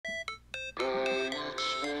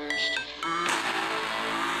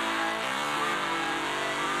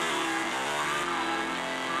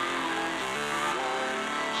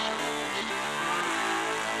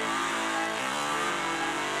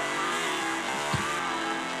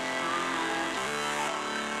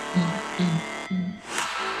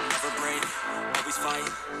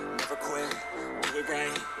pray,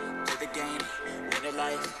 play the game, win it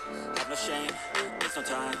life, have no shame, there's no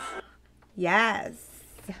time. Yes.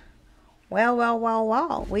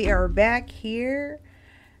 Well. We are back here.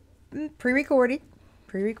 Pre-recorded.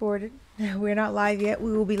 Pre-recorded. We're not live yet.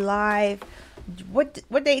 We will be live. What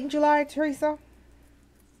date in July, Teresa?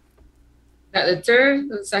 At the 3rd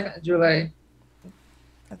or the 2nd of July?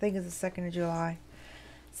 I think it's the 2nd of July.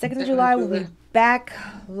 2nd of 2nd of July, we'll be July. back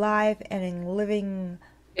live and in living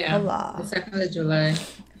Yeah, the color 2nd of July.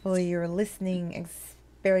 for your listening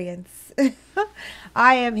experience.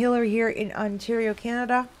 I am Hillary here in Ontario,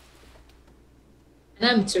 Canada. And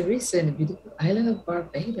I'm Teresa in the beautiful island of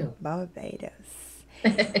Barbados. Barbados.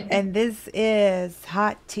 And this is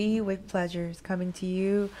Hot Tea with Pleasures coming to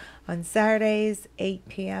you on Saturdays, 8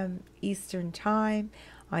 p.m. Eastern Time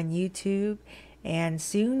on YouTube. And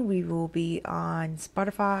soon we will be on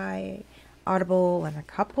Spotify, Audible, and a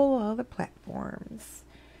couple other platforms.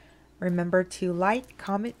 Remember to like,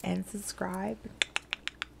 comment, and subscribe.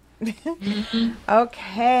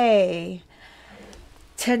 Okay.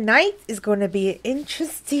 Tonight is going to be an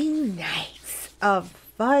interesting night of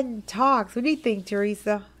fun talks. What do you think,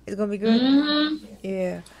 Teresa? It's going to be good?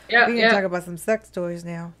 Yeah. Yeah, We're going to talk about some sex toys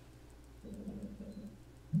now.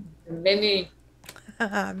 Many.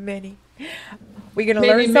 Many. We're going to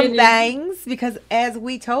learn some things because as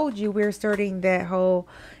we told you, we're starting that whole,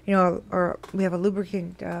 or we have a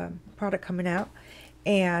lubricant product coming out.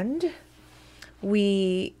 And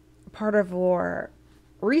part of our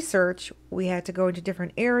research, we had to go into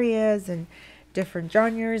different areas and different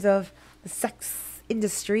genres of the sex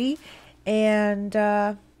industry and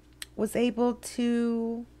was able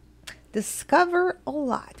to discover a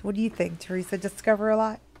lot. What do you think, Teresa? Discover a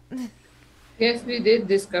lot? Yes, we did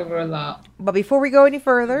discover a lot. But before we go any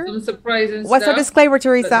further, some surprising what's stuff. our disclaimer,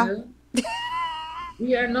 Teresa?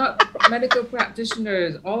 We are not medical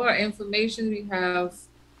practitioners. All our information, we have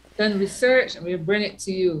done research and we bring it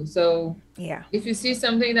to you. So yeah, if you see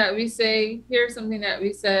something that we say, here's something that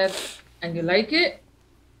we said, and you like it,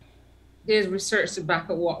 there's research to back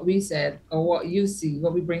up what we said or what you see,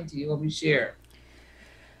 what we bring to you, what we share.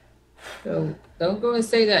 So don't go and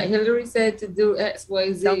say that Hillary said to do X,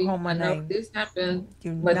 Y, Z. Don't call my name. This happened.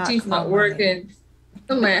 My teeth not working.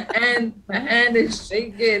 My hand is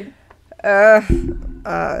shaking.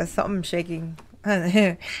 Something shaking.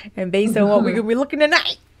 And based on what we're gonna be looking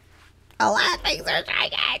tonight, a lot of things are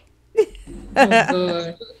shaking.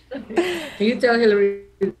 Oh, can you tell Hillary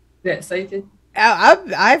that excited?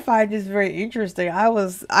 I find this very interesting.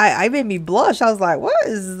 I made me blush. I was like, what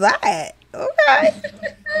is that? Okay.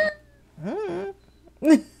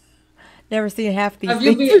 Never seen half these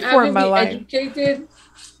things before in my life. Have you been educated?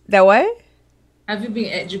 That way? Have you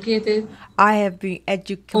been educated? I have been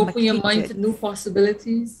educated. Open your mind to new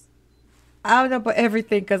possibilities. I don't know about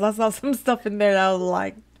everything because I saw some stuff in there that I was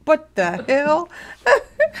like, what the hell?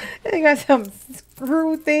 They got some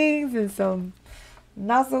screw things and some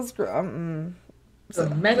not so screw.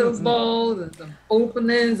 Some metal balls and some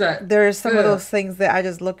openings. There's some of those things that I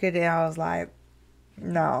just look at it and I was like,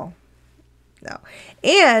 no.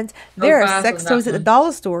 And there are sex toys at the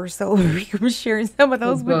dollar store, so we were sharing some of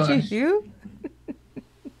those with you.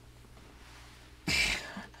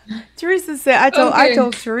 Teresa said, I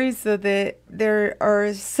told Teresa that there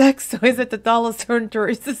are sex toys at the dollar store, and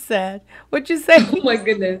Teresa said, what'd you say? Oh my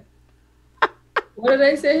goodness. What did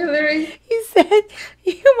I say, Hillary? He said,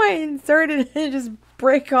 you might insert it and just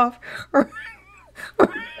break off.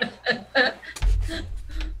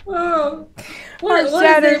 Oh. What is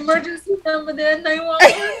the emergency number there?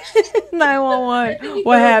 911? 911.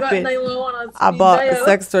 What happened? 911 I bought a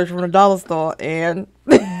sex toy from the dollar store and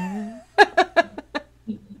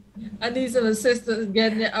I need some assistance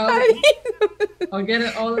getting it out. Or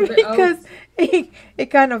getting all of it out. Because it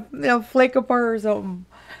kind of flake apart or something.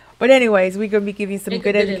 But anyways, we're going to be giving some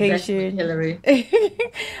good education. Hillary.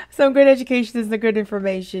 Some good education and some good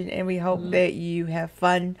information. And we hope that you have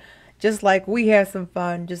fun. Just like we have some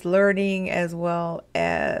fun. Just learning as well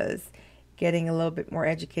as getting a little bit more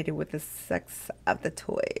educated with the sex of the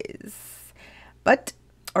toys. But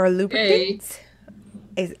our lubricant,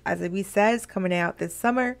 as we said, is coming out this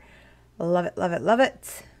summer. Love it, love it, love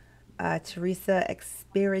it. Teresa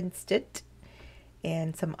experienced it.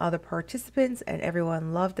 And some other participants, and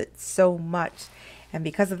everyone loved it so much. And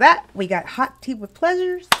because of that, we got Hot Tea with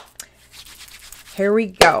Pleasures. Here we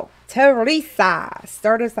go. Teresa,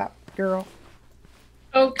 start us up, girl.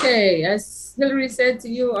 Okay, as Hillary said to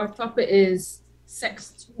you, our topic is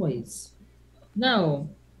sex toys. Now,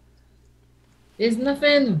 there's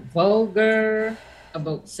nothing vulgar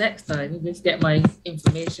about sex toys. Let me just get my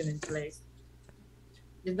information in place.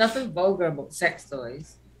 There's nothing vulgar about sex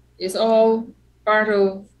toys. It's all part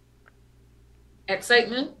of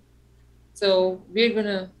excitement. So we're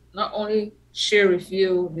gonna not only share with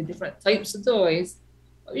you the different types of toys,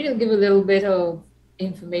 but we're gonna give a little bit of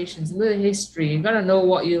information, a little history. You gotta know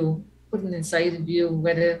what you putting inside of you,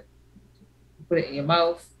 whether you put it in your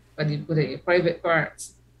mouth, whether you put it in your private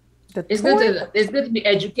parts. The toy. It's good to be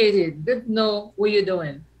educated, good to know what you're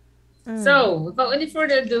doing. So without any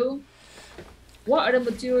further ado, what are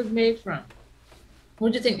the materials made from?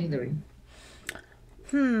 What do you think, Hillary?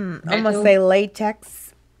 I'm gonna Metal? say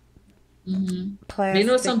latex, You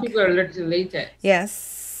know some plastic. people are allergic to latex.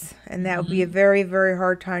 Yes, and that would be a very, very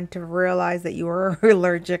hard time to realize that you are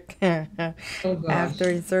allergic Oh gosh. after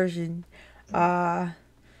insertion. Uh,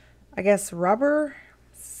 I guess rubber,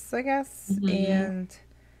 I guess, and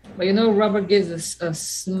But you know, rubber gives us a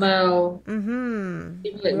smell. Even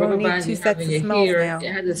like we only rubber need bands two you have sets in of your smells hair, now.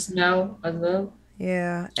 it has a smell as well.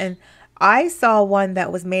 Yeah, and I saw one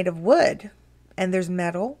that was made of wood, and there's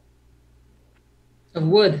metal. Of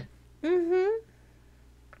wood. Mm-hmm.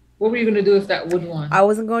 What were you gonna do with that wood one? I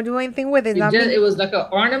wasn't going to do anything with it. You I just mean, it was like an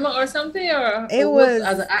ornament or something, or it it was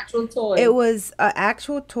as an was actual it toy. was an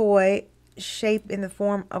actual toy shaped in the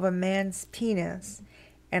form of a man's penis,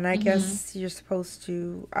 and I Mm-hmm. guess you're supposed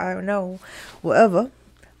to, I don't know, whatever,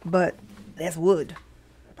 but that's wood.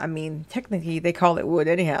 I mean, technically they call it wood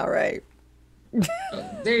anyhow, right?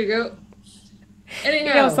 There you go. You know,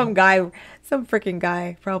 Anyhow, some guy, some freaking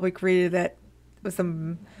guy probably created that with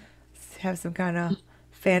some, have some kind of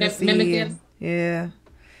fantasy, mimicking. and yeah.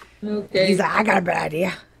 He's Okay. like, I got a bad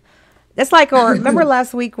idea. That's like, or remember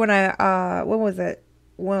last week when when was it?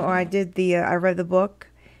 When I did I read the book,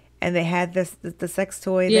 and they had the sex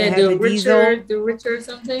toy that Yeah, had the diesel. The Richard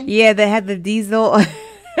something. Yeah, they had the diesel,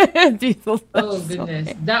 diesel Oh sex goodness,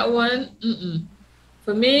 toy. that one.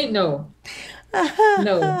 For me, no,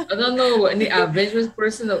 no. I don't know any adventurous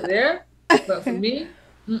person out there, but for me,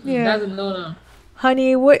 Yeah, that's a no.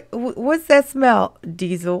 honey, what's that smell?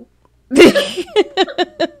 Diesel.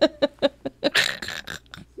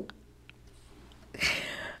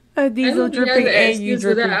 A I diesel hope he has dripping an and you excuse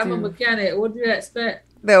for that. dripping I'm a too. mechanic. What do you expect?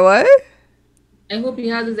 The what? I hope he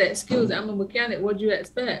has his excuse. I'm a mechanic. What do you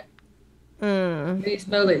expect? Mm, They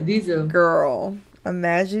smell like diesel. girl,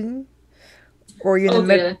 imagine. Or you're in the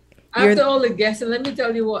med. Okay, You're after in, all the guessing, let me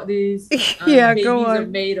tell you what these yeah, go babies are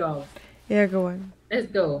on. made of. Yeah, go on. Let's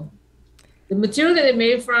go. The material that they're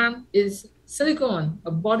made from is silicone,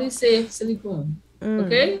 a body safe silicone.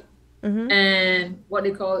 Okay? Mm-hmm. And what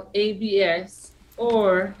they call ABS,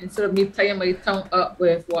 or instead of me tying my tongue up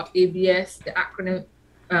with what ABS, the acronym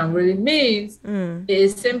really means, it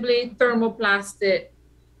is simply thermoplastic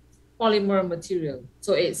polymer material.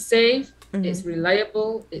 So it's safe, it's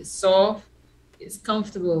reliable, it's soft, it's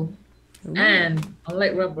comfortable, and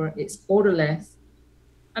unlike rubber, it's odorless.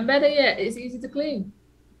 And better yet, it's easy to clean.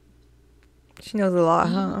 She knows a lot,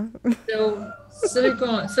 huh? So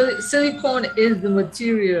silicone is the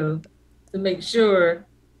material to make sure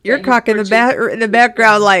You're that you cocking the purchase in the this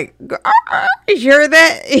background one. like, you hear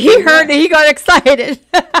that? He Is heard that it. He got excited.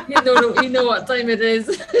 you know what time it is?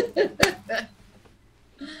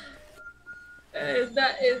 It's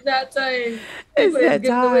that time. It's People is that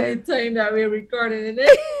giving away the time. time that we're recording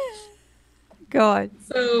it. God.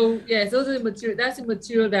 So yes, those are the material. That's the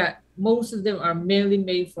material that most of them are mainly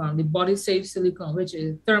made from the body safe silicone, which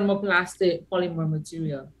is thermoplastic polymer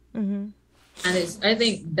material. And I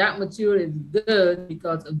think that material is good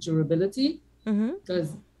because of durability.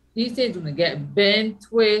 Because these things gonna get bent,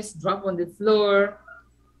 twist, drop on the floor,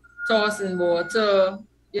 toss in water,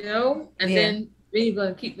 and Yeah. then when you're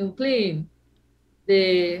gonna keep them clean,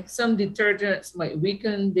 some detergents might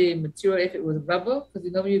weaken the material if it was rubber,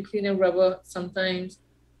 because when you clean a rubber, sometimes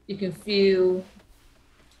you can feel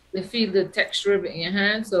the texture of it in your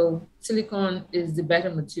hand. So silicone is the better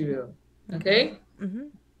material. Okay.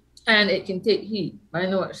 And it can take heat. I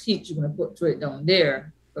know what heat you're gonna put to it down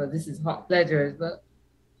there, because this is hot pleasures, but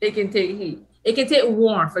it can take heat. It can take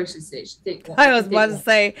warmth, I should say. It should take warmth. I It was can take about to warmth.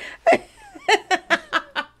 say,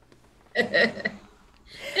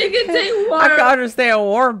 It can take I can warmth. understand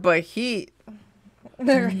warm, but heat.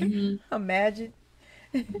 Imagine.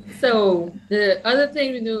 So the other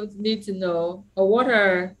thing we need to know are what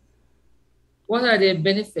are their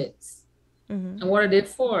benefits and what are they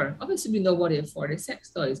for? Obviously, we know what they're for. They're sex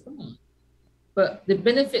toys. Come on, but the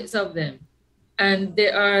benefits of them, and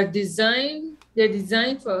they're designed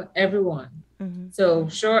for everyone. So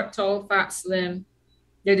short, tall, fat, slim,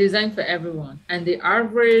 they're designed for everyone. And the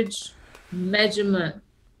average measurement,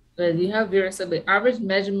 well, you have various, the average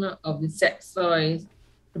measurement of the sex toys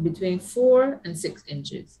are between 4 and 6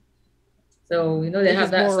 inches. So they Which have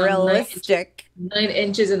is that more some 9 inches, realistic. 9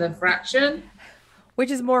 inches and a fraction. which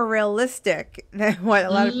is more realistic than what a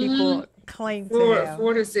lot of Mm, people claim to four have.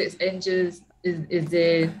 4 to 6 inches is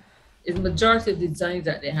majority of the designs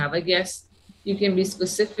that they have. I guess you can be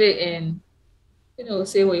specific in,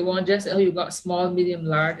 say what you want, just how you got small, medium,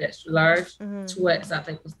 large, extra large, Hmm. 2X, that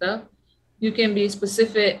type of stuff. You can be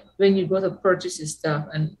specific when you go to purchase your stuff.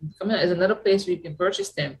 And coming out is another place where you can purchase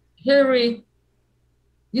them. Hillary,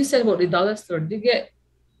 you said about the dollar store. Did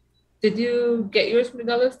you get yours from the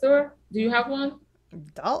dollar store? Do you have one?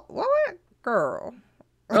 What? Girl.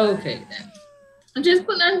 Okay, then. I'm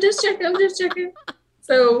just checking, I'm just checking.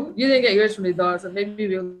 So you didn't get yours from the dollar, so maybe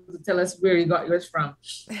you'll be able to tell us where you got yours from.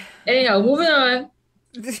 Anyhow, moving on.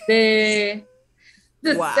 The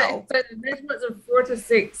Wow. the measurements are 4 to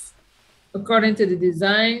 6 according to the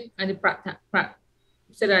design and the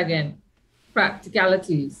say that again,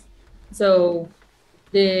 practicalities. So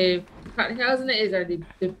the practicalities in it is that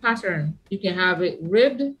the pattern. You can have it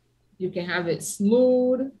ribbed, you can have it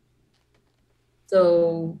smooth.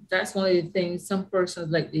 So that's one of the things. Some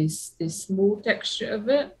persons like this smooth texture of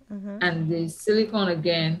it, Hmm. and the silicone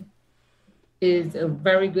again is a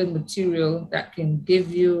very good material that can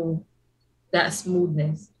give you that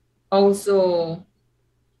smoothness. Also,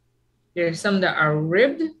 there's some that are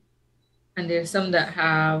ribbed, and there's some that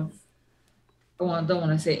have, don't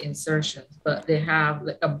want to say insertions, but they have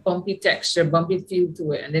like a bumpy texture, bumpy feel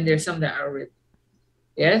to it. And then there's some that are ribbed.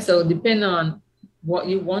 Yeah. So depending on what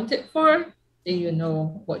you want it for, then you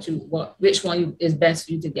know which one is best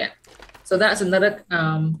for you to get. So that's another.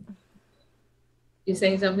 You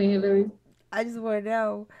saying something, Hillary? I just want to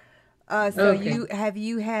know. So Okay.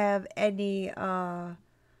 you have any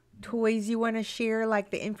toys you want to share,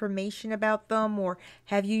 like the information about them, or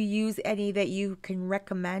have you used any that you can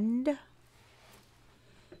recommend?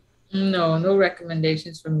 No, no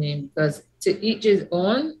recommendations from me because to each his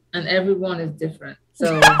own, and everyone is different.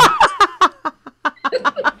 So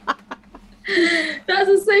that's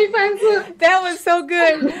a safe answer. That was so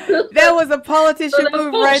good. That was a So politician the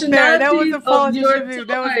move right there. That was functionalities a of your politician move.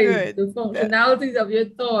 That was toys, good. the That, functionalities of your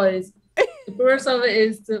toys, the purpose of it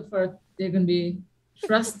is for they can be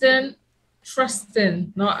trusting,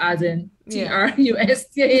 not as in yeah. trusting,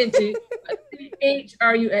 but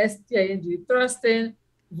trusting, thrusting,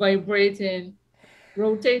 vibrating,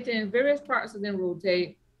 rotating. Various parts of them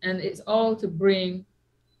rotate, and it's all to bring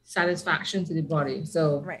satisfaction to the body.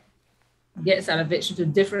 So Right. get satisfaction to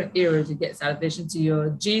different areas. You get satisfaction to your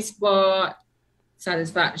G spot,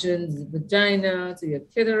 satisfaction to the vagina, to your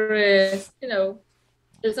clitoris.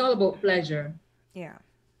 It's all about pleasure. Yeah.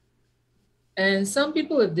 And some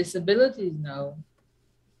people with disabilities now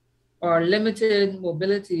or limited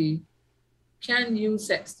mobility can use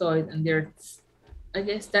sex toys, and I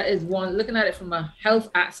guess that is one, looking at it from a health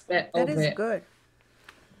aspect That of is it. good.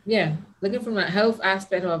 Yeah, looking from a health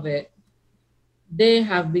aspect of it, they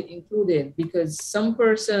have been included because some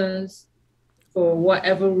persons, for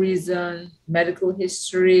whatever reason, medical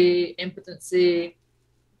history, impotency,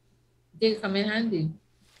 they come in handy.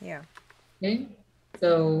 Yeah. Okay.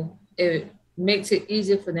 So it makes it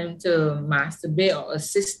easier for them to masturbate or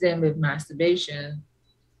assist them with masturbation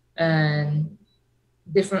and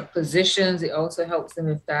different positions. It also helps them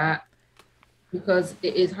with that because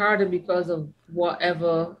it is harder because of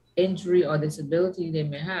whatever injury or disability they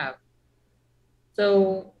may have.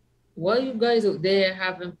 So while you guys out there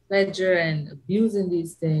having pleasure and abusing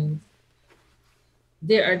these things,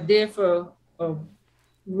 they are there for a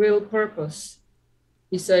real purpose.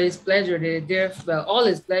 Besides pleasure, they're there for, well, all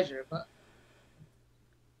is pleasure, but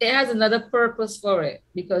it has another purpose for it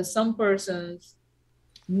because some persons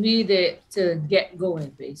need it to get going,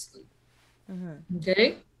 basically. Hmm.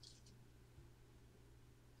 Okay.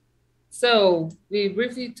 So we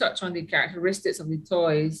briefly touch on the characteristics of the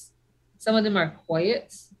toys. Some of them are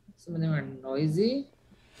quiet, some of them are noisy,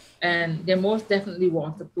 and they're most definitely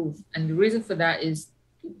waterproof. And the reason for that is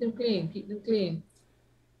keep them clean, keep them clean.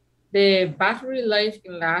 The battery life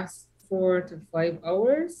can last 4 to 5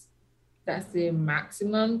 hours. That's the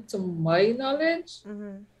maximum to my knowledge,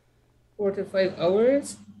 Hmm. 4 to 5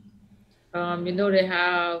 hours. They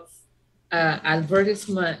have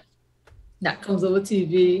advertisement that comes over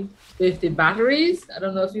TV with the batteries. I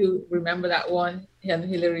don't know if you remember that one,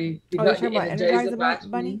 Hillary. They Oh, you're got talking the about Energizer Energizer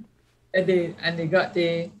Bunny? battery, and they got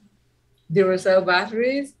the Duracell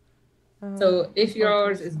batteries. Uh-huh. So if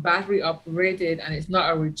yours Fortress. is battery operated and it's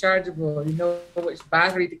not a rechargeable, you know which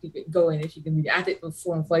battery to keep it going if you can be at it for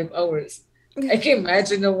 4 and 5 hours. I can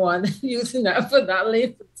imagine the one using that for that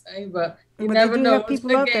length of time, but you But they never do know have what's people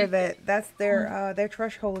gonna out there get that that's their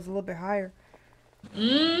threshold is a little bit higher.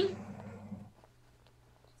 you.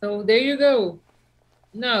 So there you go.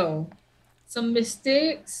 No, some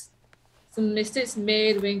mistakes. Some mistakes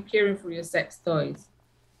made when caring for your sex toys.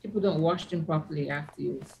 People don't wash them properly after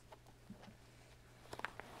use.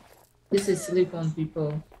 This is silicone,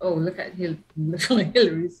 people. Oh, look at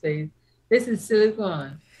Hillary's face. This is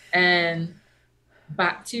silicone. And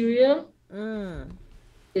bacteria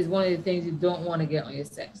is one of the things you don't want to get on your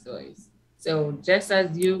sex toys. So just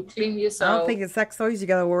as you clean I don't yourself, think it's sex toys you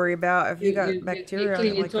gotta worry about if you got you bacteria on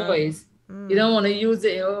clean it your like that. toys. You don't want to use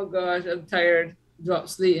it. Oh gosh, I'm tired. Drop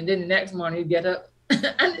sleep, and then the next morning you get up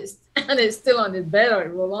and it's still on the bed or it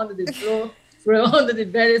roll onto the floor. Roll under the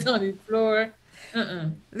bed. It's on the floor.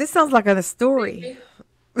 This sounds like a story.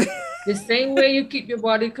 The same way you keep your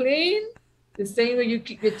body clean, the same way you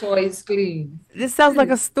keep your toys clean. This sounds like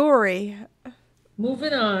a story.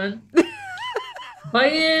 Moving on.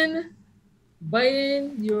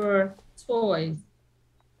 buying your toys.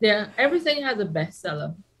 Yeah, everything has a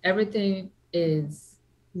bestseller. Everything is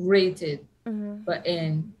rated. But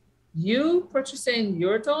in you purchasing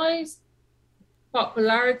your toys,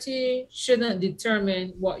 popularity shouldn't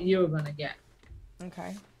determine what you're gonna get.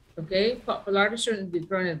 Okay. Okay? Popularity shouldn't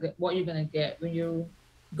determine what you're gonna get when you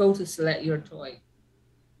go to select your toy.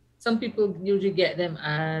 Some people usually get them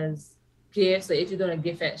as gifts, so if you're doing a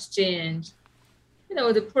gift exchange, you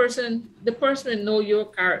know, the person will know your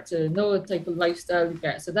character, know the type of lifestyle you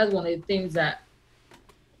got. So that's one of the things that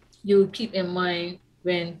you keep in mind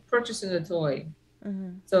when purchasing a toy.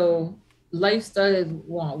 So lifestyle is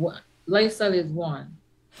one. Lifestyle is one.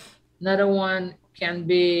 Another one can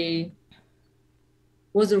be,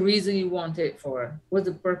 what's the reason you want it for? What's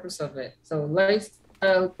the purpose of it? So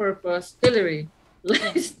lifestyle, purpose, Hillary,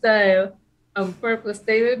 lifestyle and purpose.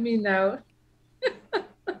 Stay with me now.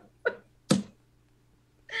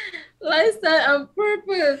 Lifestyle and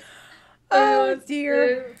purpose. Oh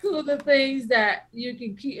dear. Two of the things that you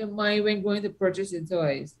can keep in mind when going to purchase your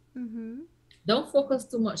toys. Don't focus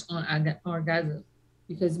too much on orgasm,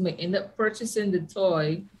 because you may end up purchasing the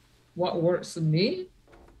toy. What works for me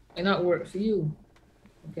may not work for you.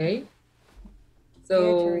 Okay?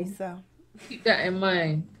 So keep that in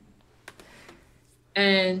mind.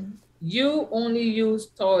 And you only use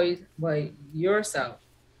toys by yourself.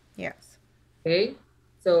 Yes. Okay?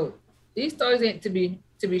 So these toys ain't to be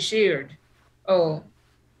shared. Oh,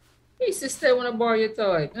 hey sister, I want to borrow your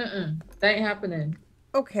toy. That ain't happening.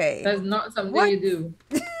 Okay. That's not something you do.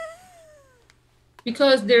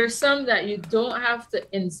 Because there's some that you don't have to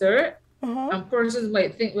insert. And persons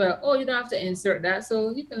might think, well, oh, you don't have to insert that,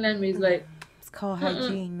 so you can lend me. It's like, it's called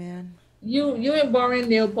hygiene, man. You ain't borrowing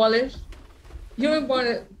nail polish. You ain't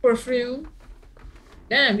borrowing perfume.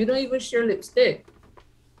 Damn, you don't even share lipstick.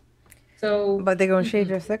 So, but they're gonna share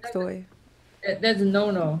your sex toy. That's a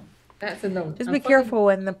no. That's a no. Just be careful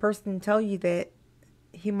when the person tell you that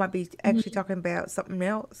he might be actually talking about something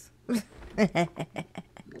else.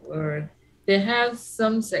 Or they have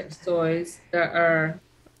some sex toys that are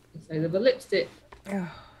the size of a lipstick.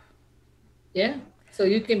 Yeah. So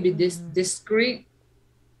you can be discreet,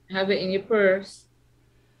 have it in your purse,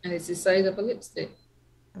 and it's the size of a lipstick.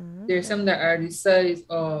 There's some that are the size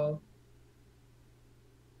of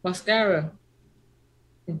mascara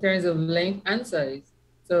in terms of length and size.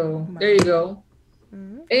 So there you go.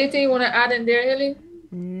 Anything you want to add in there, Hilly?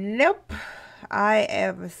 Nope. I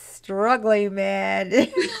am struggling, man.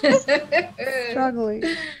 Struggling.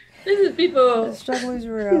 This is people. The struggle is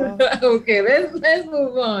real. Okay, let's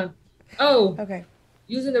move on. Oh, okay.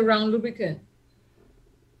 Using the wrong lubricant.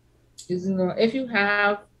 If you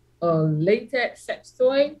have a latex sex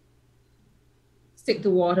toy, stick to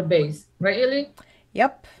water base, right, Hilly?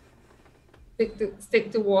 Yep.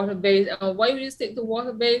 Stick to water base. Why would you stick to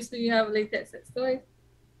water base when you have a latex sex toy?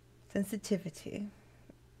 Sensitivity.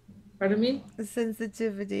 Pardon me?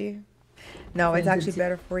 Sensitivity. No, it's actually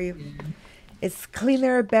better for you. Yeah. It's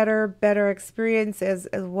cleaner, better experience, as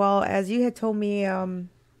well as you had told me.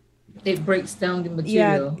 It breaks down the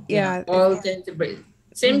material. Yeah. All tend to break.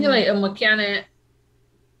 Same thing like a mechanic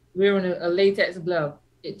wearing a latex glove.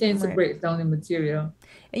 It tends to break down the material.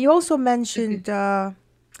 And you also mentioned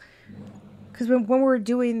because when we were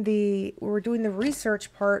doing the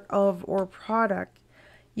research part of our product,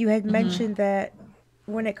 you had mentioned that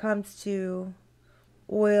when it comes to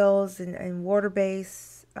oils and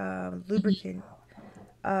water-based lubricant,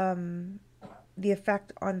 the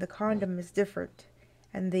effect on the condom is different,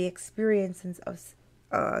 and the experience of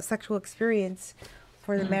sexual experience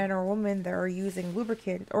for the man or woman that are using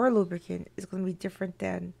lubricant is going to be different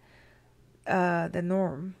than the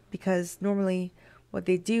norm, because normally what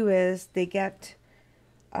they do is they get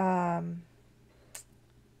oh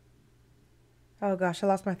gosh, I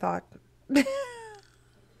lost my thought.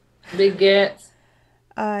 They get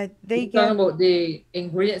They You're talking get, about the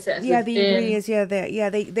ingredients that's yeah, the within. ingredients, yeah,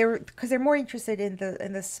 they're because they're more interested in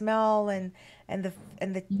the smell and the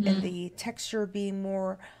and Mhm. the texture being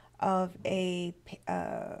more of a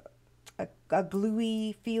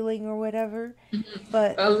gluey feeling or whatever.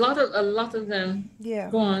 But A lot of them. yeah,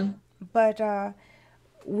 Go on. but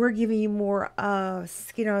we're giving you more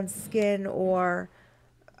skin on skin or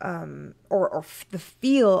the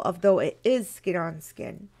feel of though it is skin on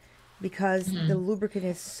skin because the Mhm. lubricant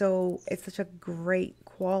is so it's such a great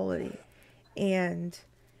quality and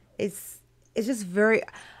it's it's just very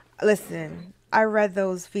listen, I read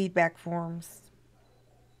those feedback forms.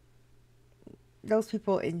 Those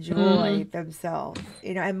people enjoy Mhm. themselves,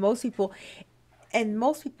 you know, and most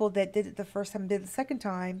people that did it the first time did it the second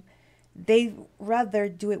time, they rather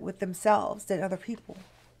do it with themselves than other people.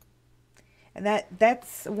 And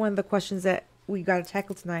that's one of the questions that we got to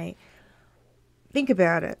tackle tonight. Think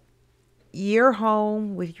about it. You're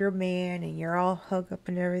home with your man and you're all hugged up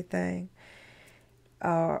and everything.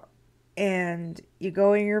 Uh, and you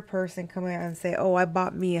go in your purse and come out and say, "Oh, I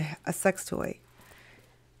bought me a sex toy.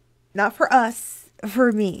 Not for us,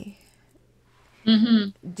 for me."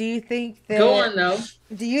 Mhm. Do you think Go that on now.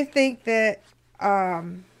 do you think that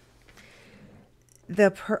um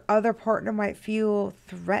the other partner might feel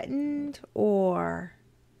threatened or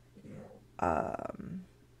um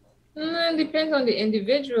It depends on the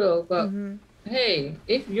individual, but mhm, hey,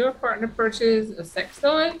 if your partner purchased a sex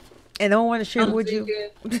toy, and don't want to share it I'm with you?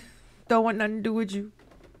 thinking, Don't want nothing to do with you.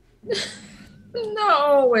 not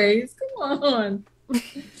always. Come on.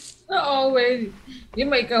 Not always. You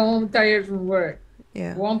might come home tired from work.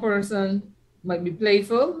 Yeah. One person might be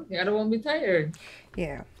playful, the other one be tired.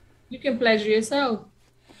 Yeah. You can pleasure yourself.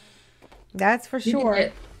 That's for You can sure.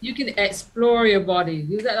 you can explore your body.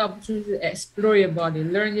 Use that opportunity to explore your body,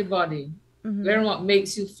 learn your body, Mhm. learn what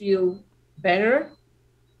makes you feel better,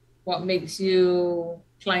 what makes you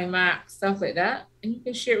climax, stuff like that, and you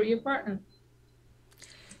can share with your partner.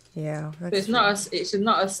 Yeah, So that's it's true. not it's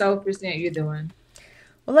not a selfish thing that you're doing.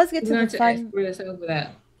 Well, let's get You to the learn to fun. explore yourself with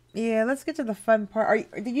that. Yeah, let's get to the fun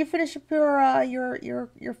part. Did you finish up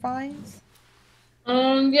your finds?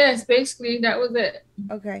 Yes, basically that was it.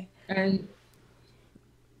 Okay. And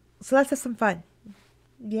So let's have some fun.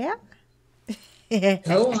 Yeah.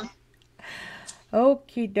 go on.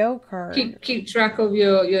 Okie doke. Keep track of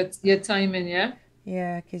your timing, yeah?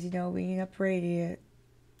 Yeah, because you know we ain't up ready yet.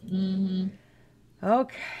 Mm-hmm.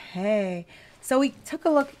 Okay. So we took a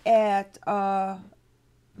look at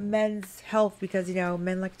men's health because you know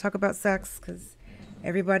men like to talk about sex because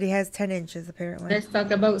everybody has 10 inches apparently. Let's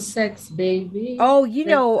talk about sex, baby. Oh, you Let's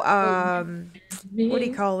know, talk about you and what do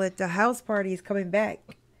you me. call it? The house party is coming back.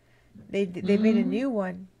 They made a Mm-hmm. new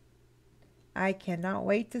one. I cannot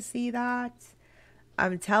wait to see that.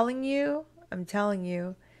 I'm telling you. I'm telling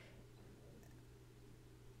you.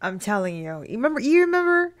 I'm telling you. You remember? You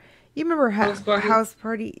remember? You remember House party. house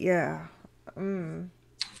party? Yeah. Mm.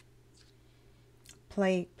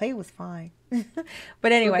 Play was fine.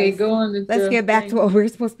 But Okay, anyways, go on with let's your get back to thing. what we're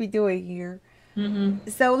supposed to be doing here. Mm-hmm.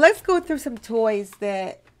 So let's go through some toys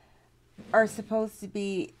that are supposed to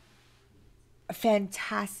be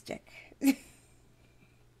fantastic.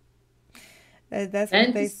 That's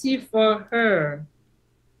what they Fantasy for her.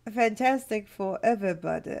 fantastic for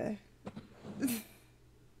everybody.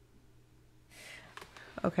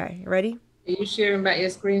 Okay, ready? Are you sharing about your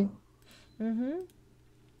screen? Mm-hmm.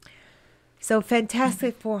 So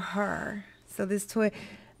fantastic for her. So this toy.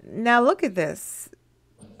 Now look at this.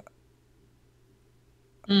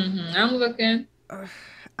 Mm-hmm. I'm looking.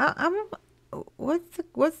 I'm.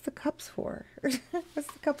 What's the cups for?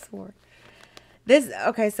 What's the cups for? This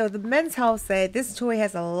okay. So the men's health said this toy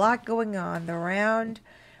has a lot going on. The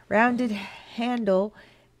rounded handle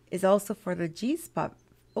is also for the G spot.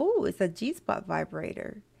 Oh, it's a G spot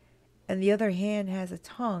vibrator, and the other hand has a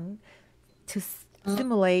tongue to Oh,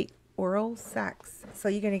 simulate oral sex. So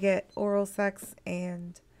you're gonna get oral sex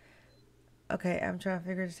and okay, I'm trying to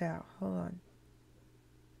figure this out. Hold on.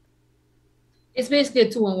 it's basically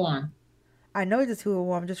a two-in-one. I know the two of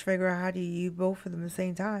them. I'm just figuring out how do you use both of them at the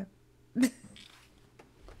same time.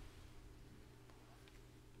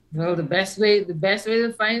 Well, the best way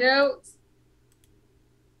to find out,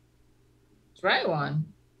 try one.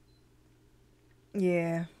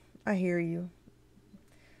 Yeah, I hear you.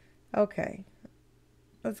 Okay,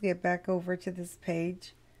 let's get back over to this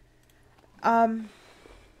page. Um,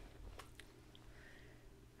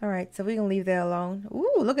 all right, so we can leave that alone.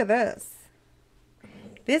 Ooh, look at this.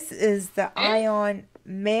 This is the Eh? Ion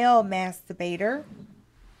male masturbator.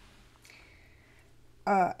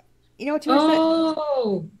 Uh, you know what you said?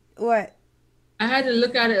 Oh, What? I had to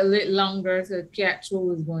look at it a little longer to catch what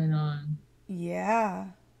was going on. Yeah.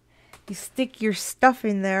 You stick your stuff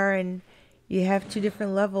in there and you have two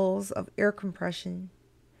different levels of air compression,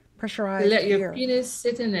 To pressurized let your air. penis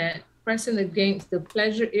sit in it, pressing against the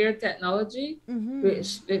pleasure air technology, Mm-hmm.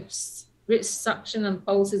 which suction and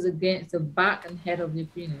pulses against the back and head of your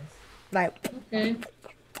penis. Like, Okay.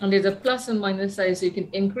 And there's a plus and minus side, so you can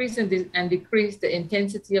increase and decrease the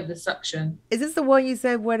intensity of the suction. is this the one you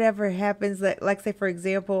said whatever happens, like say for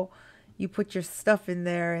example, you put your stuff in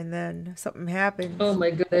there and then something Oh happens my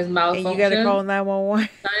goodness, and you gotta call malfunction.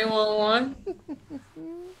 911? 911.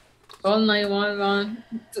 Call 911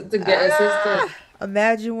 to get assistance. Ah,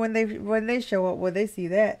 imagine when they show up when they see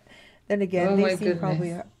that. Then again, Oh they've my seen probably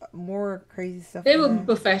goodness. more crazy stuff They than will be that.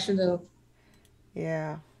 professional.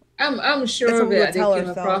 Yeah, I'm that's sure what we would that tell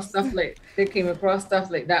ourselves. they came across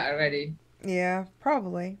stuff like that already. Yeah,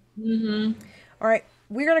 probably. Mm-hmm. All right,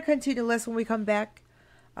 we're gonna continue to list when we come back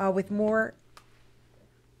with more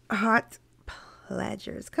hot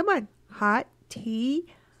pleasures. Come on, hot tea.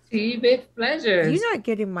 See with You're pleasures. not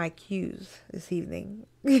getting my cues this evening.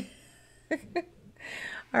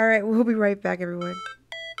 All right, we'll be right back, everyone.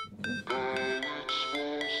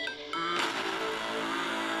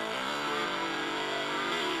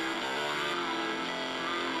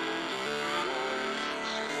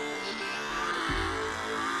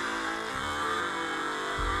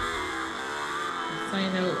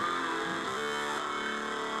 Sign out.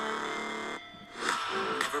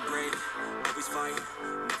 Never break, always fight,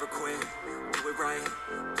 never quit, do it right,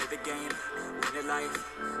 play the game, win it life,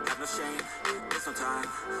 have no shame, there's no time,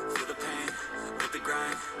 feel the pain, live the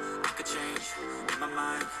grind, I could change, in my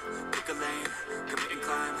mind, pick a lane, commit and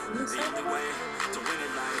climb, the only way to win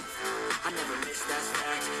it life, I never miss, that's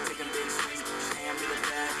fact, taking big swings, just hand me the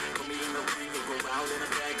bat, put me in the ring, and go out in a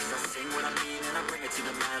bag, cause I sing what I mean and I bring it to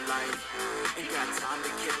the mad light, ain't got time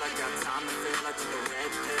to kill, I got time to feel, I took a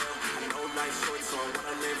red pill, I know life's short so I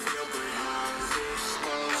wanna live real, but how's it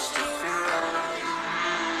supposed to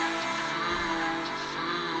feel?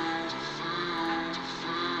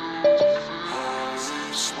 How's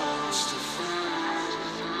it supposed to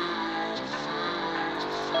feel?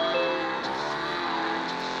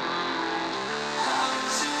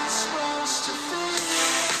 How's it supposed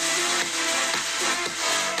to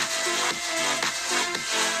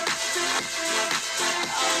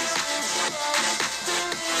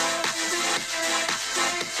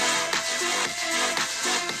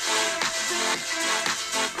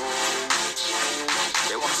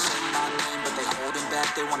They wanna say my name, but they holding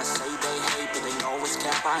back. They wanna say they hate, but they know it's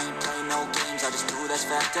cap. I ain't play no games, I just do that's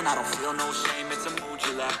fact. And I don't feel no shame, it's a mood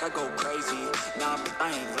you lack. I go crazy, nah, but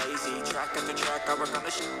I ain't lazy. Track after track, I work on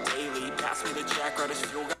this shit daily. Pass me the jack, right as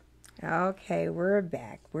fuel. Okay, we're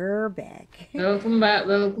back. We're back. Welcome back.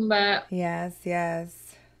 Welcome back. Yes, yes.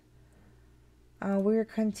 We're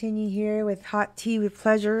continuing here with Hot Tea with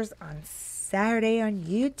Pleasures on Saturday on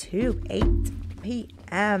YouTube, 8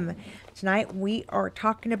 p.m. Tonight we are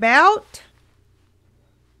talking about,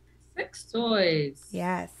 Sex toys.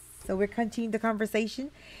 yes, so we're continuing the conversation.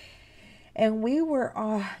 And we were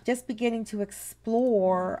just beginning to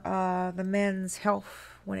explore the men's health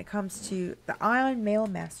when it comes to the ion male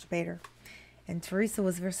masturbator. And Teresa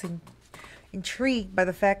was very intrigued by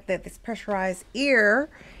the fact that this pressurized ear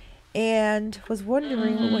and was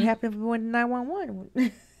wondering what would happen if we went to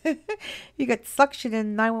 911. You got suction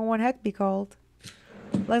and 911 had to be called.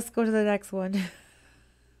 Let's go to the next one.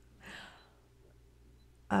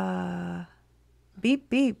 Beep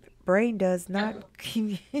beep. Brain does not.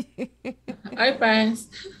 I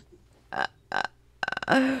passed.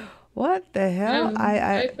 What the hell?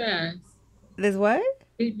 I passed. This what?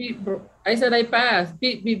 Beep beep. I said I passed.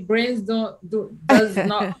 Beep beep. Brains does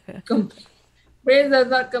not brains does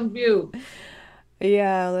not compute.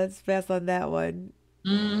 Yeah, let's pass on that one.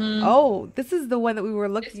 Mm-hmm. Oh, this is the one that we were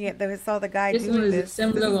looking at that we saw the guy This one doing is a this.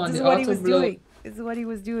 similar one. This is The what he auto was blow. doing. This is what he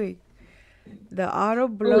was doing. The auto Oh,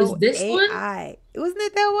 is blow this one? AI. Wasn't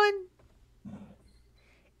it that one?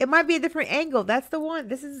 It might be a different angle. That's the one.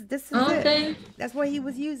 This is it. Okay. That's what he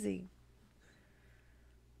was using.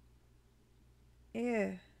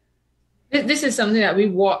 Yeah. This is something that we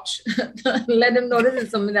watch. Let them know this is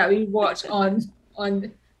something that we watch on a You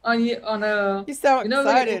sound when you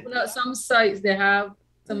excited. open up some sites, they have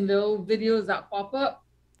some little videos that pop up.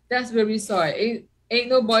 That's where we saw it. Ain't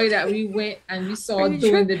nobody that we went and we saw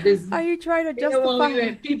doing the business. Are you trying to Ain't no one we justify?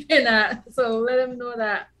 went peeping at. So let them know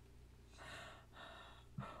that.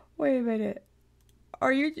 Wait a minute.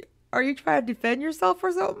 Are you trying to defend yourself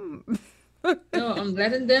or something? No, I'm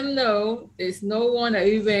letting them know there's no one that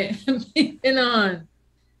we went peeping on.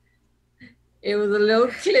 It was a little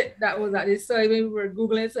clip that was at this. So when we were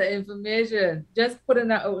Googling some information, just putting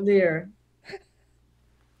that out there.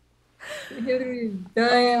 Hillary's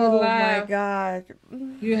dying with Oh my laugh. God.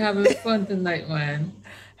 You're having fun tonight, man.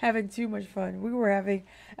 Having too much fun. We were having,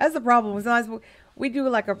 that's the problem. Sometimes we do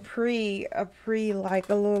like like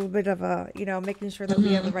a little bit of a, making sure that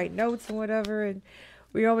we have the Hmm. right notes and whatever. And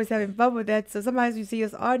we're always having fun with that. So sometimes you see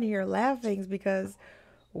us on here laughing because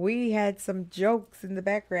we had some jokes in the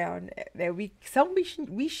background that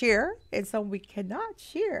we share and some we cannot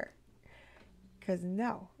share. Because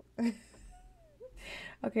no.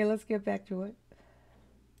 Okay, let's get back to it.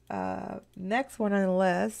 Next one on the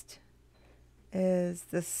list is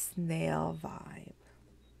the snail vibe.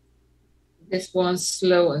 This one's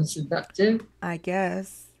slow and seductive. I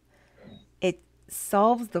guess it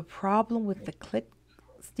solves the problem with the click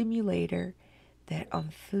stimulator that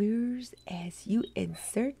unflurs as you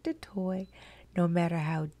insert the toy, no matter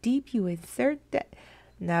how deep you insert that.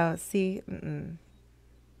 No, see,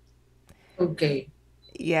 Okay.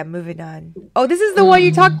 yeah, moving on. Oh, this is the one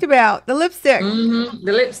you talked about, the lipstick. The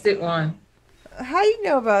lipstick one. How you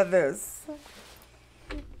know about this?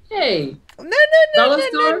 Hey, No, no, no, dollar no, no,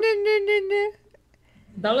 store? no, no, no,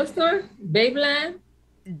 Dollar store? Babeland?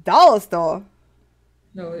 no. Dollar store.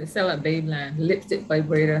 No, they sell at Babeland. Lipstick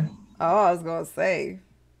vibrator. Oh, I was gonna say.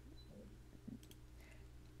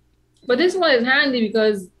 But this one is handy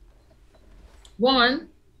because one,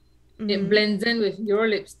 it Mm-hmm. blends in with your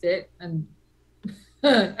lipstick, and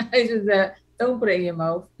I should say, don't put it in your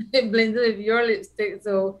mouth. It blends in with your lipstick,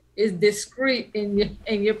 so it's discreet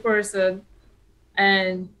in your person.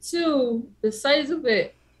 And two, the size of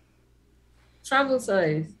it, travel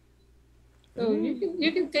size. So you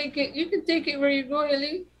can take it where you go,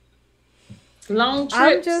 Ellie. Long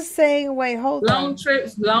I'm just trips, saying. Wait, hold long on.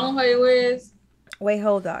 trips, long highways. Wait,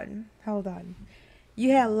 hold on. Hold on.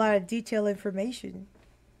 You had a lot of detailed information.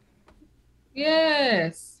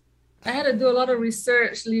 Yes. I had to do a lot of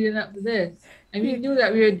research leading up to this. And we You knew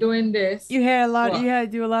that we were doing this. you had a lot. You What?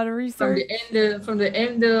 had to do a lot of research. From the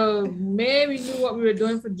end of May, we knew what we were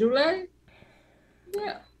doing for July.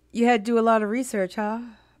 Yeah. You had to do a lot of research, huh?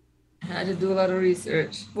 I had to do a lot of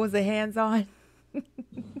research. Was it hands on?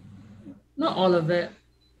 Not all of it.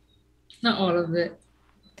 Not all of it.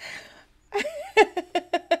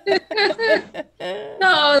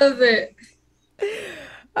 Not all of it.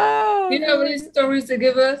 Oh, You know how many Lord. stories to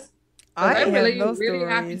give us? Because I I ain't have really, no really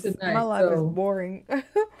happy stories. My tonight. life is So boring.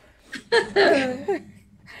 I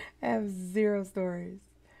have zero stories.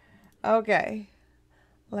 Okay,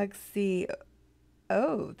 let's see.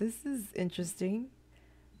 Oh, this is interesting.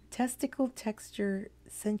 Testicle texture,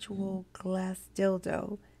 sensual glass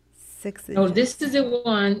dildo, 6 oh, this inches. is the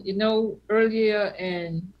one, earlier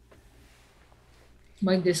in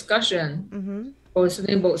my discussion, Mm-hmm. I was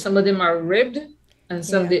saying about some of them are ribbed and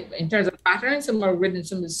some of Yeah. the, in terms of pattern, some are ribbed and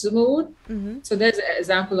some are smooth. Mm-hmm. So there's an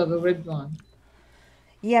example of a ribbed one.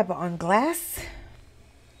 Yeah, but on glass.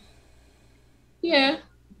 Yeah.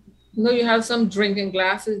 You have some drinking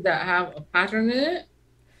glasses that have a pattern in it.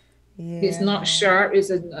 It's Yeah, not no. sharp,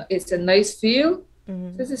 it's a nice feel. So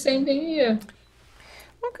Mm-hmm. it's the same thing here.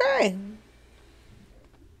 Okay.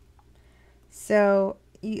 So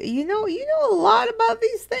you know a lot about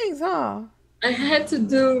these things, huh? I had to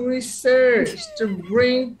do research to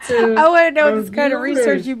bring I to want to know what our this kind of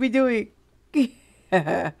research viewers. you be doing. Same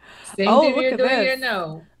Oh, thing look we're at doing this. here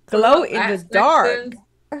now. Pull Glow up, in the ask questions.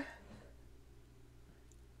 dark.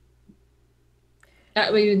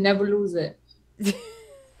 That way you never lose it.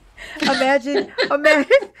 Imagine,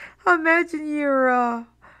 imagine your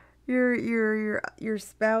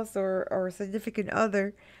spouse or significant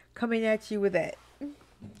other coming at you with that,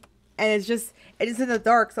 and it's in the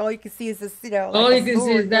dark, so all you can see is this, like All a you can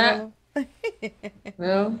see is sword, that.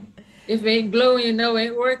 Well, if it ain't glowing, it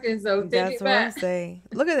ain't working. So take That's it what I'm back. saying.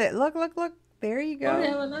 Look at it. Look, look, look. There you Oh, they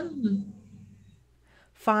go. have another one.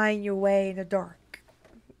 Find your way in the dark.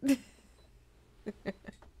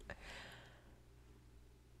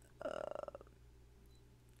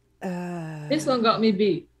 This Uh, one got me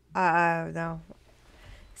beat. no.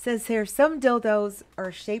 Says here some dildos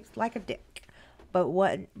are shaped like a dick,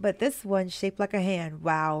 but this one's shaped like a hand.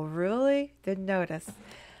 Wow, really? Didn't notice.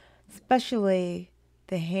 Especially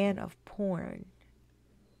the hand of porn.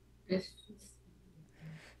 This-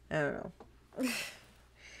 I don't know.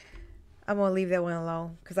 I'm gonna leave that one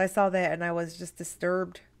alone because I saw that and I was just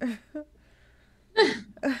disturbed.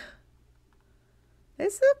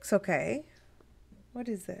 This looks okay. What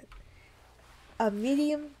is it? A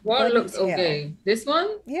medium What bunny looks tail. okay? This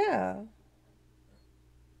one? Yeah.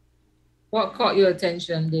 What caught your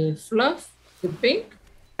attention? The fluff? The pink?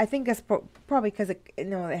 I think that's probably because it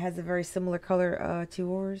has a very similar color to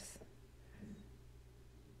yours.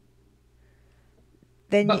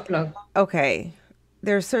 Then Butt plug. okay,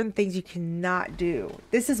 there are certain things you cannot do.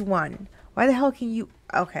 This is one. Why the hell can you?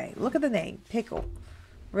 Okay, look at the name, pickle.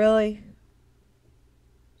 Really?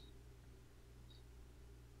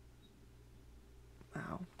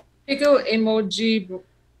 Wow. Pickle emoji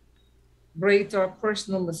braid or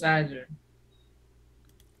personal massager.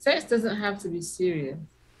 Sex doesn't have to be serious.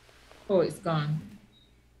 Oh, it's gone.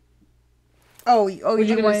 Oh, What you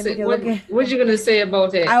you gonna wanted me say? to look at? What you gonna say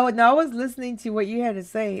about it? I was listening to what you had to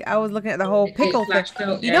say. I was looking at the whole It pickle thing. flashed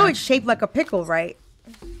out, You know, yeah. it's shaped like a pickle, right?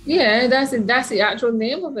 Yeah, that's the actual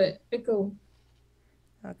name of it. Pickle.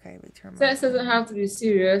 Okay, let me turn my. Sex doesn't have to be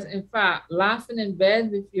serious. In fact, laughing in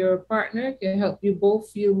bed with your partner can help you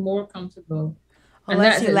both feel more comfortable. And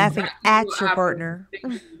Unless that's you're laughing exactly at what your happens partner.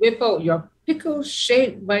 when you whip out your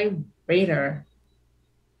pickle-shaped vibrator.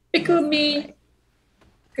 Pickle That's not me.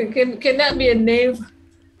 right. Can that be a name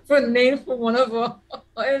for one of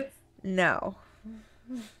us? No,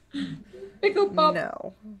 Pickle pop.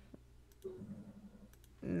 no,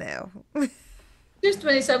 no. Just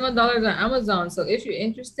 $27 on Amazon. So if you're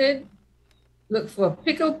interested, look for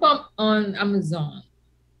Pickle Pump on Amazon.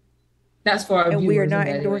 That's for our And we are viewers, not by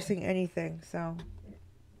the way. endorsing anything, so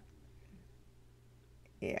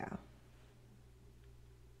yeah.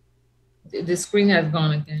 The screen has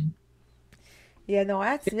gone again. Yeah, no,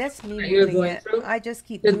 that's me That you're moving going it. through. I just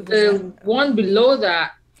keep The moving it. one below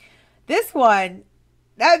that. This one,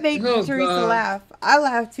 that made Oh Teresa God. laugh. I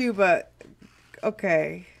laughed too, but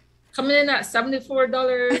okay. Coming in at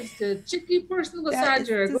 $74, the Chicky personal That is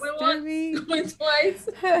massager. Going once, disturbing. going twice.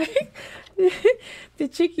 The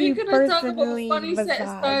cheeky We could have talked about personally funny sex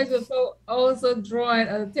massage. toys without also drawing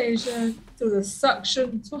attention to the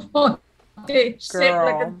suction toy shaped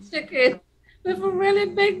like a Girl. chicken with a really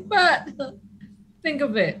big butt. Think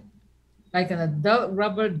of it like an adult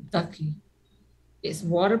rubber ducky. It's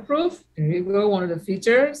waterproof. There you go, one of the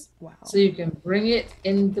features. Wow. So you can bring it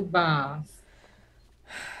in the bath.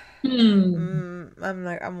 I'm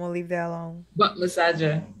gonna leave that alone. Butt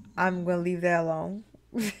massager. I'm gonna leave that alone.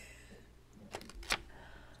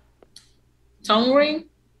 Tongue ring.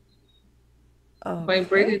 Okay.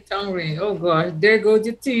 Vibrated tongue ring. Oh gosh, there goes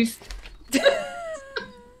your teeth.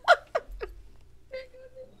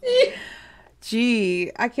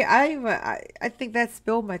 Gee, I can't. I think that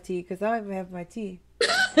spilled my tea because I don't even have my tea.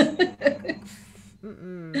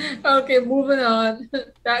 Okay, moving on.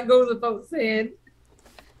 That goes without saying.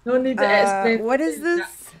 No need to explain. What is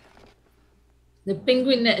this? The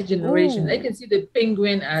penguin next generation. Ooh. I can see the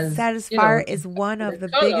penguin as Satisfier is one of the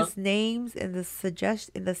color. biggest names in the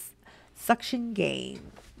suction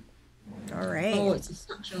game. All right. Oh, it's a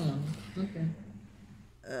suction one. Okay.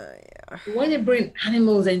 Yeah. Why they bring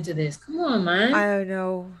animals into this? Come on, man. I don't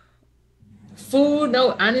know. Food,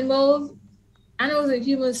 no animals. Animals and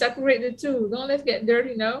humans separated too. Don't let's get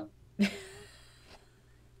dirty now.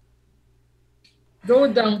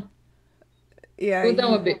 Go down. Yeah. Go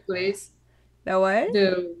down a bit, please. The what?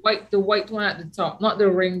 The white one at the top, not the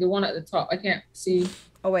ring, the one at the top. I can't see.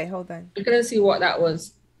 Oh wait, hold on. I couldn't see what that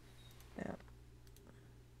was. Yeah.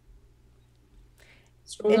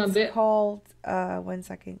 Scroll down a bit. It's called 1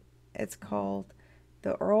 second. It's called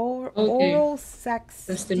the oral sex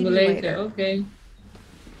The stimulator. Okay.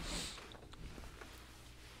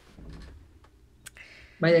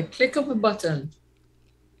 By the click of a button,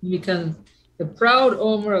 you become the proud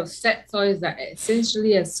owner of sex toys that are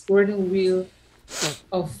essentially a squirting wheel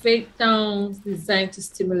of fake tongues designed to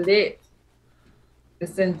stimulate the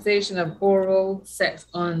sensation of oral sex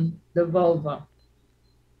on the vulva.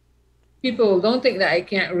 People don't think that I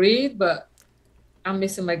can't read, but I'm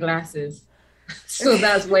missing my glasses. So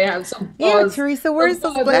that's why I have some Yeah, pause. Teresa, where's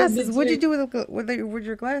those glasses? between. What'd you do with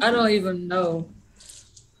your glasses? I don't even know.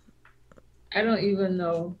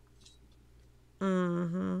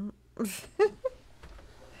 Mm-hmm.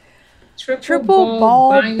 Triple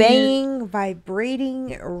ball banging. bang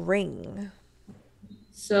vibrating ring.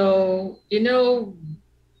 So,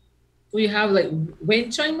 we have like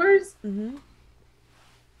wind chimers. Mm-hmm.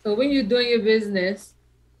 So when you're doing your business,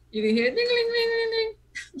 you can hear ding, ding, ding, ding,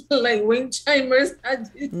 ding, like wind chimers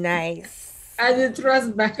Nice. as you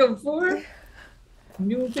thrust back and forth.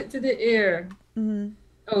 Move it to the air. Mm-hmm.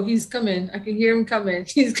 Oh, he's coming. I can hear him coming.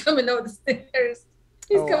 He's coming out the stairs.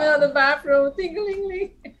 He's coming wow. out the bathroom.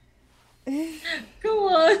 Ding-a-ling-ling. Come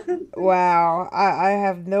on. Wow. I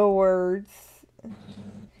have no words.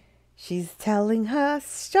 She's telling her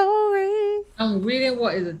story. I'm reading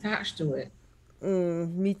what is attached to it.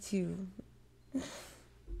 Me too.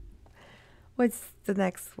 What's the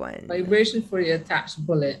next one? Vibration for the attached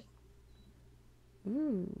bullet.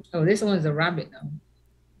 Ooh. Oh, this one's a rabbit now.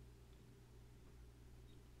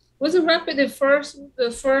 Was a rabbit the first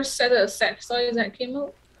set of sex toys that came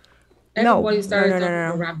out? Everybody started talking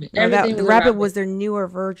about rabbit. No, Everything the was rabbit a rabbit. was their newer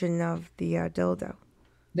version of the dildo.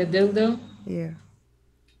 The dildo? Yeah.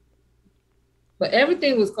 But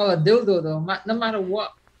everything was called a dildo though. No matter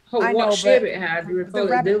what shape it had, you were The called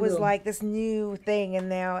a rabbit dildo. was like this new thing, and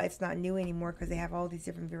now it's not new anymore because they have all these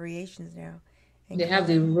different variations now. They have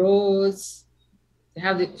the rose. They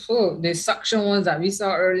have the suction ones that we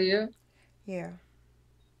saw earlier. Yeah.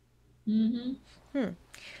 Mm-hmm.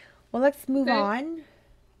 Well, let's move on.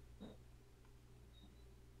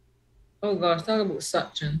 Oh gosh, talk about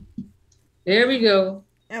suction. There we go.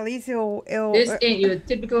 At least it'll This ain't your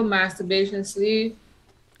typical masturbation sleeve.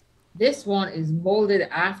 This one is molded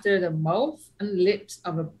after the mouth and lips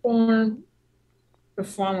of a porn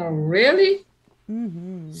performer. Really?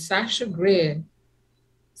 Sasha Grey.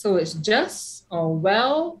 So it's just or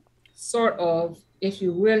well, sort of, if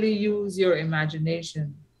you really use your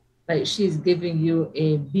imagination. Like she's giving you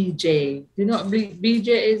a BJ. Do you know what BJ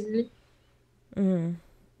is?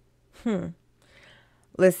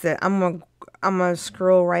 Listen, I'm gonna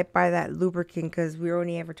scroll right by that lubricant because we're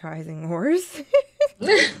only advertising horse.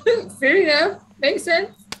 Fair enough. Makes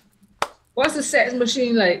sense. What's a sex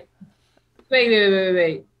machine like?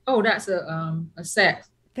 Wait. Oh, that's a sex.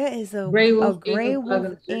 That is a Grey Wolf anal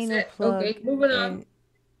plug. Okay, moving on.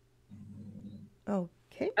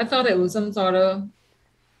 Okay. I thought it was some sort of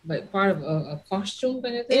like part of a costume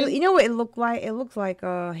kind of thing. You know what it looked like? It looks like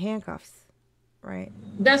handcuffs, right?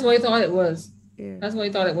 That's what I thought it was. Yeah. That's what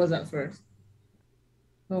I thought it was at first.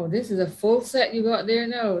 Oh, this is a full set you got there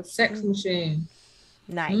now. Sex machine.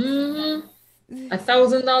 Nice.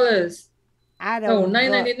 $1,000.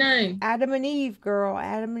 $9.99. Adam and Eve, girl.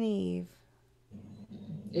 Adam and Eve.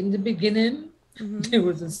 In the beginning, there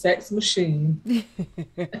was a sex machine.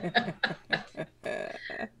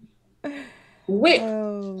 Whip.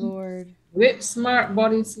 Oh, Lord. Whip Smart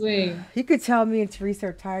Body Swing. You could tell me and Teresa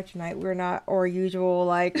are tired tonight. We're not our usual,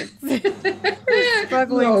 like,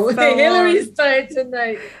 struggling. No, Hillary's tired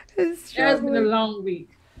tonight. It has been a long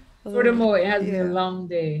week. Oh, Furthermore, it has been a long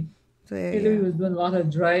day. So, Hillary was doing a lot of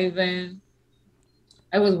driving.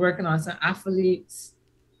 I was working on some athletes,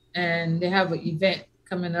 and they have an event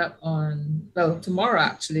coming up tomorrow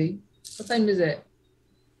actually. What time is it?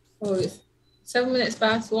 Oh, it's 7 minutes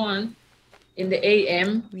past 1 in the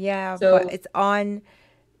AM. Yeah, so but it's on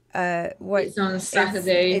it's on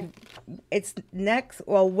Saturday. It's next.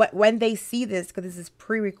 Well, when they see this, because this is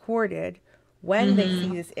pre-recorded, when they see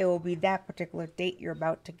this, it will be that particular date you're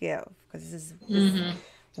about to give. Because this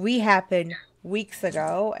we happened weeks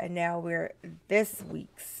ago, and now we're this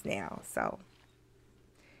week's now. So,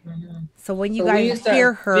 so when you guys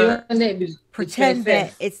hear her, pretend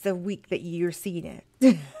that it's the week that you're seeing it.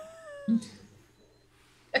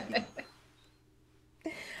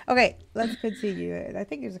 Okay, let's continue. I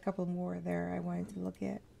think there's a couple more there I wanted to look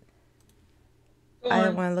at. I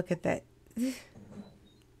don't want to look at that.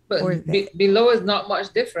 But below is not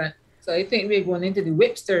much different. So I think we're going into the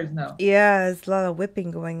whipsters now. Yeah, there's a lot of whipping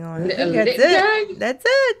going on. I think that's it. That's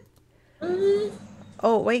it.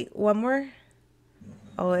 Oh, wait, one more?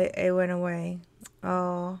 Oh, it went away.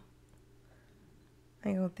 Oh.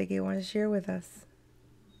 I don't think you want to share with us.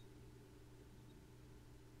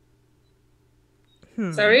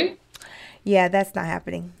 Sorry? Yeah, that's not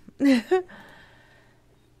happening. I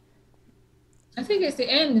think it's the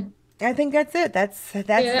end. I think that's it. That's the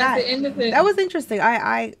end of it. That was interesting.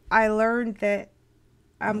 I learned that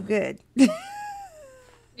I'm good.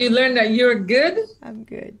 You learned that you're good? I'm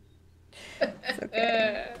good. It's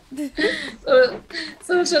okay.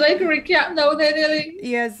 So should I recap now then, Ellie?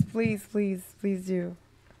 Yes, please do.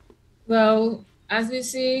 Well, as we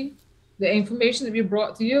see, the information that we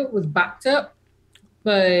brought to you was backed up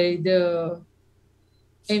by the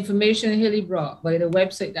information Hilly brought by the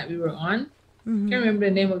website that we were on. Can't remember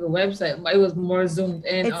the name of the website, but it was more zoomed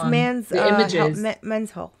in on the images.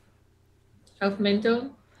 Men's health. Health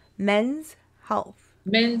mental? Men's health.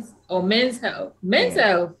 Men's health. Men's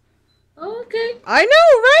health. Oh, okay. I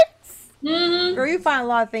know, right? Girl, you find a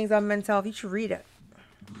lot of things on men's health. You should read it.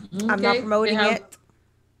 Okay. I'm not promoting it.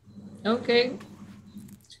 Okay.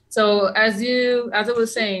 So as I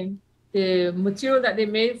was saying, the material that they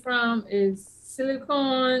made from is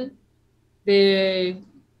silicone. The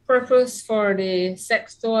purpose for the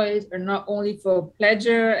sex toys are not only for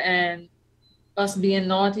pleasure and us being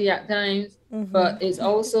naughty at times, but it's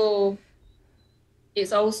also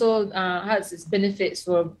has its benefits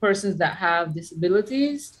for persons that have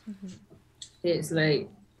disabilities. It's like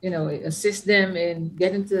assist them in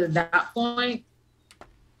getting to that point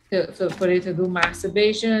for they to do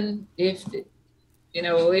masturbation. If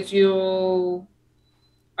you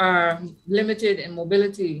are limited in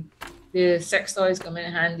mobility, the sex toys come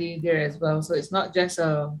in handy there as well. So it's not just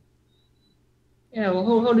how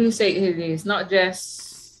do you say it? It's not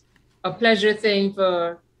just a pleasure thing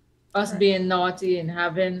for us Right. being naughty and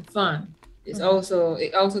having fun. It also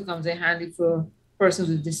comes in handy for persons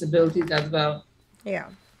with disabilities as well. Yeah.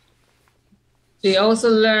 They also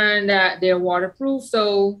learn that they're waterproof,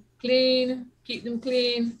 so keep them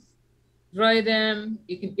clean, dry them.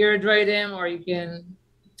 You can air dry them or you can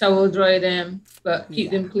towel dry them, but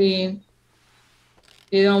keep Yeah. them clean.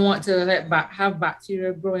 You don't want to have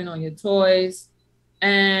bacteria growing on your toys.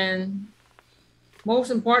 And most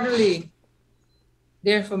importantly,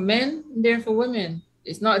 they're for men, they're for women.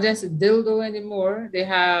 It's not just a dildo anymore. They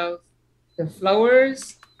have the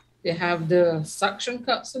flowers, they have the suction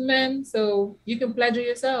cups for men, so you can pleasure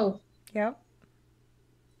yourself. Yep.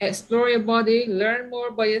 Explore your body, learn more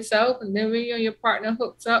by yourself, and then when you and your partner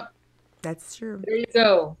hooks up, That's true. there you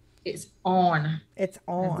go. It's on, It's as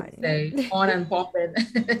they on. say, on and popping.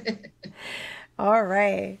 All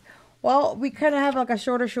right. Well, we kind of have like a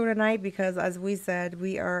shorter show tonight because, as we said,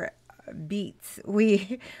 we are beats.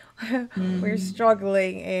 We're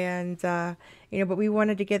struggling, and but we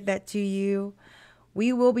wanted to get that to you.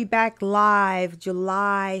 We will be back live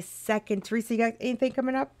July 2nd. Teresa, you got anything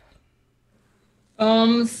coming up?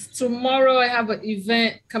 Tomorrow I have an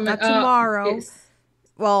event coming Not up. tomorrow.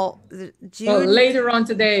 Well, Later on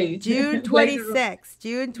today. June Later 26th.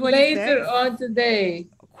 June 26th. Later on today.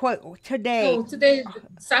 Today. Oh, today,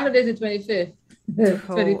 Saturday the 25th.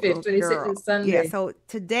 25th, 26th girl. is Sunday. Yeah, so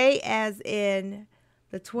today as in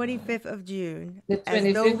the 25th of June. The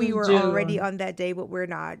As though 25th we of were June. already on that day, but we're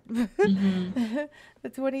not. The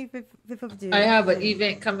 25th of June. I have an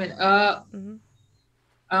event coming up.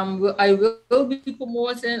 I will be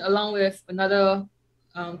promoting along with another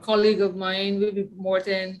colleague of mine. We'll be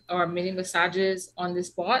promoting our mini massages on the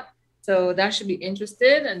spot. So that should be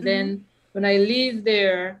interesting. And then when I leave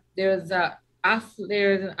there, there's an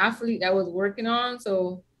athlete that I was working on.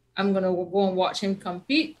 So I'm gonna go and watch him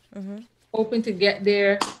compete. Hoping to get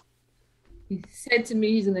there. He said to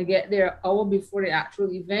me he's gonna get there an hour before the actual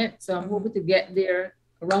event. So I'm hoping to get there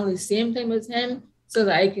around the same time as him so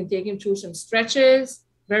that I can take him through some stretches,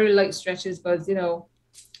 very light stretches, because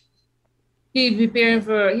he'd be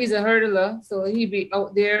he's a hurdler, so he'd be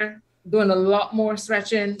out there doing a lot more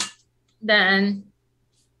stretching than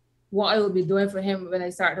what I will be doing for him when I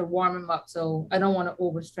start to warm him up. So I don't want to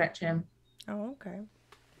overstretch him. Oh, okay.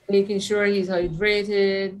 Making sure he's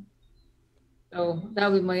hydrated. So that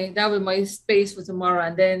was my space for tomorrow.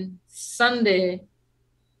 And then Sunday,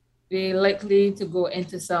 we're likely to go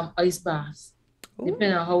into some ice baths.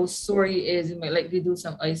 Depending on how sore he is, we might likely do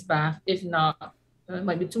some ice bath. If not, it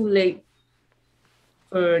might be too late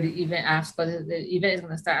for the event after, because the event is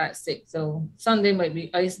going to start at 6. So Sunday might be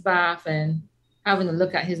ice bath and having a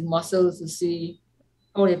look at his muscles to see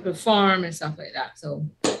how they perform and stuff like that. So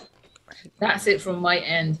that's it from my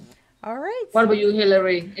end. All right. What about you,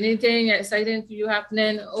 Hillary? Anything exciting for you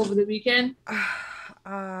happening over the weekend?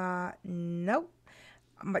 Nope.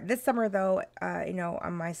 But this summer, though,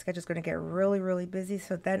 my schedule is going to get really, really busy.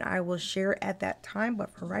 So then I will share at that time.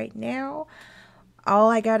 But for right now, all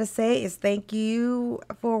I got to say is thank you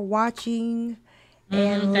for watching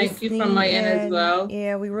and thank you from my end as well.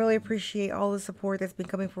 Yeah, we really appreciate all the support that's been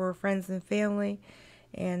coming from our friends and family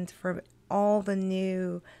and from all the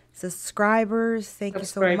new subscribers. Thank you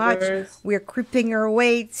so much. We're creeping our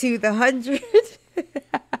way to the 100.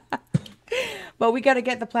 But we got to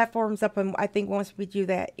get the platforms up, and I think once we do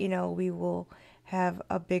that, we will have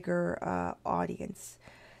a bigger audience.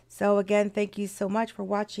 So again, thank you so much for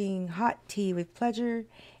watching Hot Tea with Pleasure,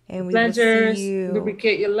 and we will see you.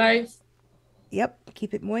 Lubricate your life. Yep,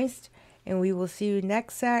 keep it moist, and we will see you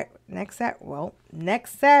next Saturday,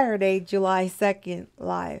 July 2nd,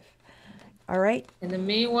 live. All right. In the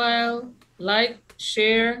meanwhile, like,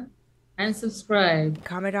 share, and subscribe.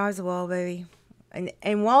 Comment as well, baby.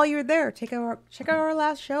 And while you're there, check out our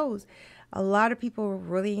last shows. A lot of people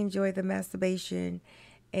really enjoy the masturbation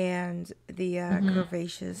and the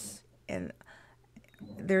curvaceous, and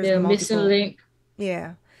there's multiple. Missing link.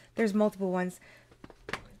 Yeah, there's multiple ones.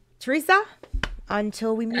 Teresa,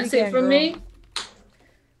 until we meet again. That's it from me.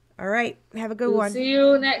 All right, have a good one. See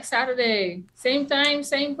you next Saturday, same time,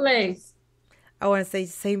 same place. I want to say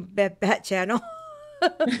same bat channel.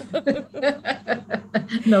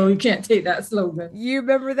 No, we can't take that slogan. You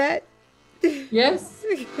remember that? Yes.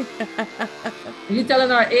 You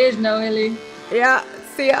telling our age now, Ellie? Yeah.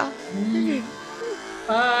 See ya.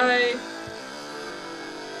 Bye.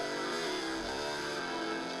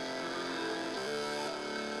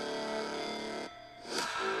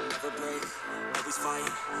 Never break, always fight,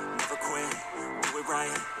 never quit, do it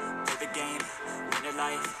right, play the game, win it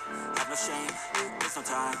life, have no shame, there's no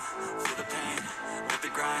time, feel the pain, live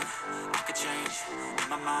the grind, I could change, in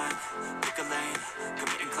my mind, pick a lane,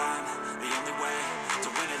 commit and climb, the only way to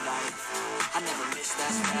win it life, I never miss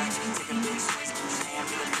that fact, taking big swings, keep your hand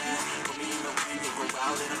to the bat, put me in the ring, you go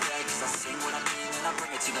out in a bag, cause I sing what I mean and I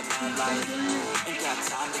bring it to the mad light, ain't got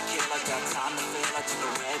time to kill, I got time to feel, I took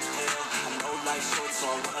the red pill, I know life's short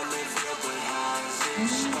so I wanna live real.